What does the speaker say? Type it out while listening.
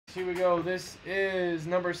Here we go. This is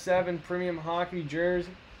number 7 premium hockey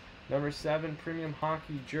jersey. Number 7 premium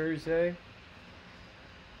hockey jersey.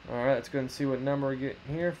 Alright, let's go and see what number we're getting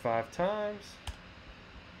here. 5 times.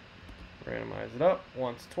 Randomize it up.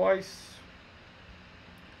 Once, twice.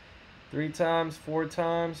 3 times, 4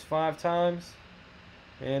 times, 5 times.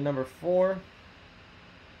 And number 4.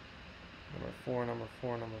 Number 4, number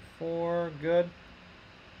 4, number 4. Good.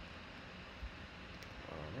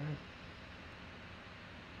 Alright.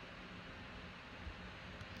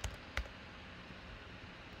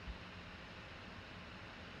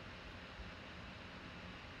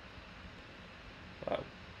 Wow.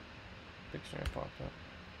 Dictionary popped up.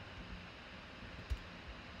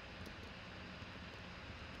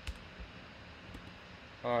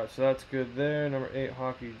 Alright, so that's good there. Number 8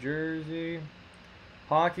 hockey jersey.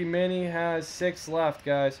 Hockey Mini has 6 left,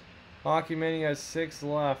 guys. Hockey Mini has 6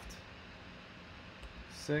 left.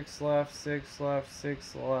 6 left, 6 left,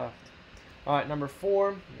 6 left. Alright, number 4.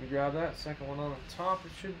 Let me grab that. Second one on the top,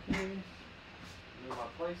 it should be. Move my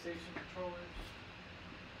PlayStation controllers.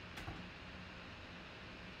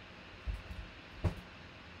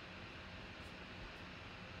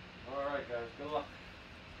 Alright, guys, good luck.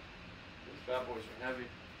 These bad boys are heavy.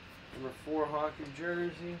 Number 4 hockey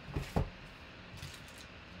jersey.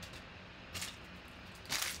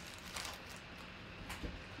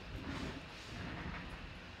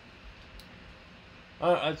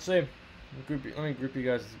 I'd say, let me group you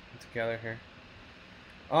guys together here.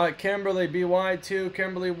 Alright, Kimberly, BY 2,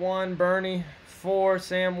 Kimberly 1, Bernie 4,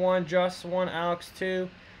 Sam 1, Just 1, Alex 2,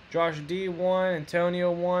 Josh D 1, Antonio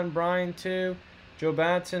 1, Brian 2, Joe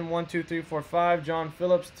Batson 1, 2, 3, 4, 5, John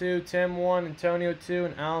Phillips 2, Tim 1, Antonio 2,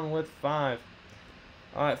 and Alan with 5.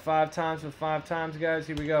 Alright, 5 times with 5 times, guys.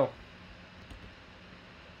 Here we go.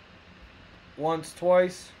 Once,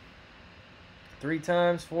 twice, 3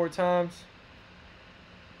 times, 4 times,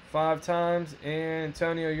 5 times, and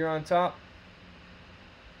Antonio, you're on top.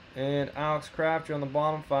 And Alex Kraft, you're on the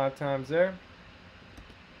bottom, 5 times there.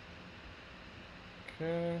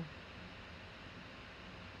 Okay.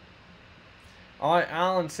 Alright,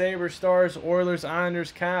 Alan, Sabres, Stars, Oilers,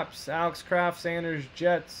 Islanders, Caps, Alex Kraft, Sanders,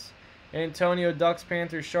 Jets, Antonio, Ducks,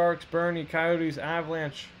 Panthers, Sharks, Bernie, Coyotes,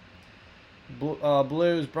 Avalanche,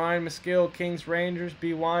 Blues, Brian Meskill, Kings, Rangers,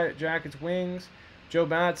 B. Wyatt, Jackets, Wings, Joe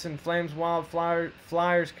Batson, Flames, Wild,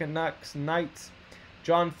 Flyers, Canucks, Knights,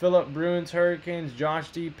 John Phillip, Bruins, Hurricanes, Josh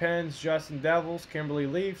D. Pens, Justin Devils, Kimberly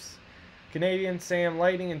Leafs, Canadians, Sam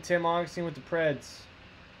Lightning, and Tim Augustine with the Preds.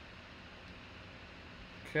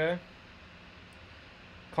 Okay.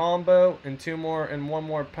 Combo and 2 more and 1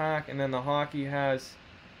 more pack, and then the hockey has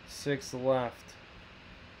 6 left.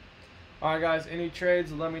 Alright, guys, any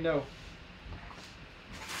trades, let me know.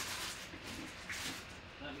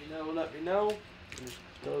 Let me know. Just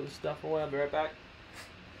throw this stuff away. I'll be right back.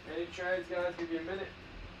 Any trades, guys? Give you a minute.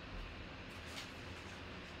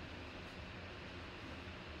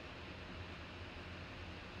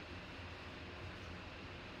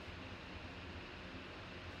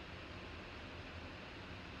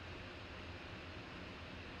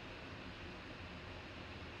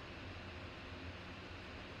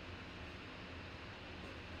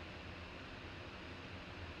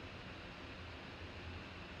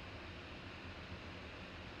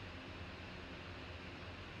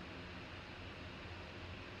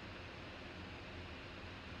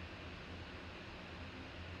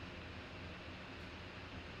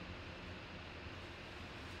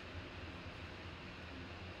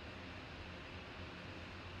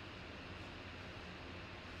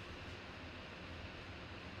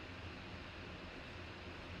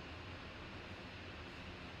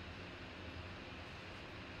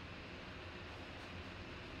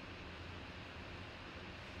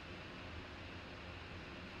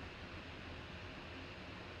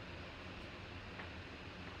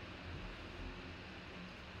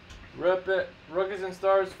 Rip it. Rookies and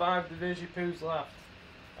Stars, 5 Division Poos left.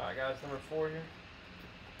 Alright, guys, number 4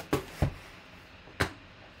 here.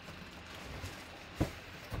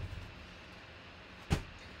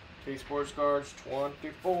 P-Sports Cards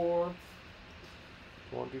 24.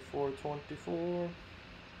 24.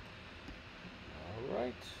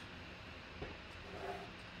 Alright.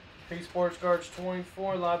 P-Sports Cards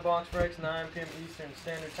 24. Live box breaks 9 p.m. Eastern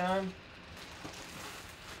Standard Time.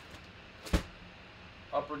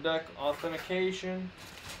 Upper Deck authentication.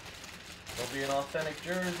 There'll be an authentic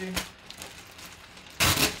jersey.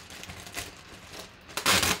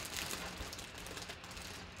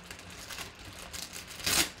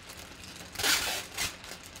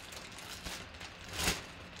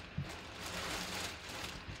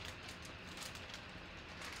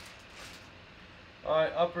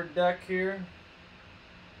 Alright, Upper Deck here.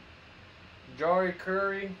 Jari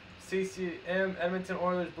Curry, CCM, Edmonton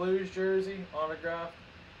Oilers Blues jersey, autographed,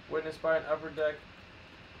 witnessed by an Upper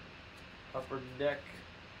Deck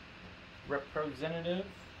representative.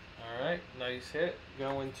 Alright, nice hit.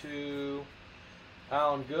 Going to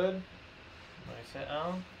Alan Good. Nice hit,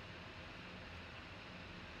 Alan.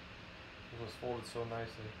 It was folded so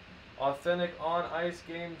nicely. Authentic on ice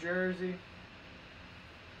game jersey.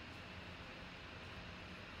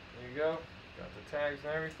 There you go. Got the tags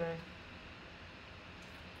and everything.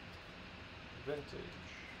 Vintage.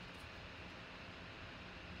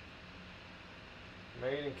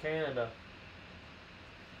 Made in Canada.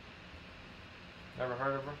 Never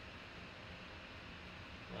heard of her.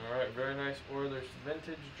 Alright, very nice Oilers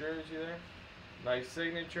vintage jersey there. Nice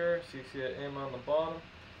signature. So you see an M on the bottom.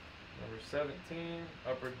 Number 17,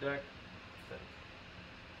 Upper Deck.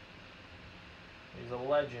 He's a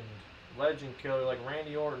legend. Legend killer like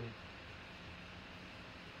Randy Orton.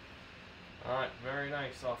 Alright, very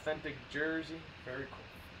nice. Authentic jersey. Very cool.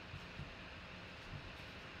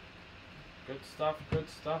 Good stuff, good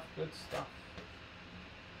stuff, good stuff.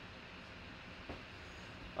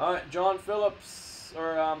 Alright, John Phillips,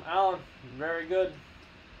 or Allen, very good.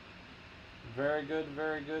 Very good,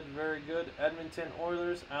 very good, very good. Edmonton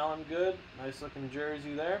Oilers, Allen Good. Nice looking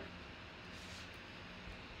jersey there.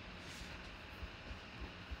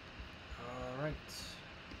 Alright.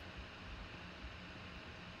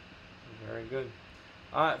 Very good.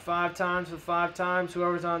 Alright, 5 times for 5 times.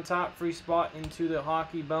 Whoever's on top, free spot into the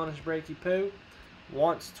hockey bonus breaky poo.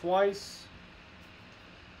 Once, twice.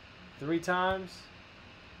 3 times.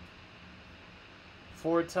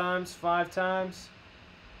 4 times, 5 times.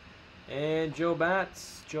 And Joe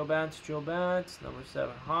Bats, number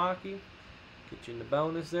 7 hockey. Get you in the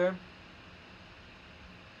bonus there.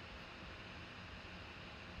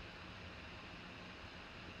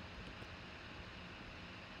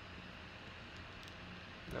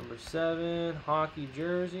 Number 7 hockey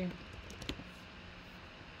jersey.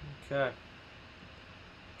 Okay.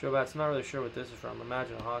 Joe Bats, not really sure what this is from.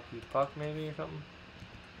 Imagine a hockey puck maybe or something.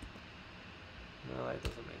 No, that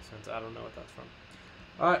doesn't make sense. I don't know what that's from.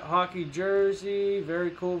 Alright, hockey jersey.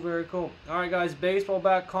 Very cool, very cool. Alright, guys, baseball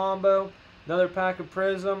bat combo. Another pack of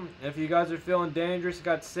Prism. If you guys are feeling dangerous,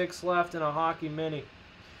 got 6 left in a hockey mini.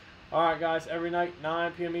 Alright, guys, every night,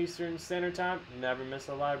 9 p.m. Eastern Standard Time. Never miss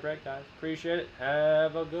a live break, guys. Appreciate it.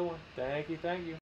 Have a good one. Thank you, thank you.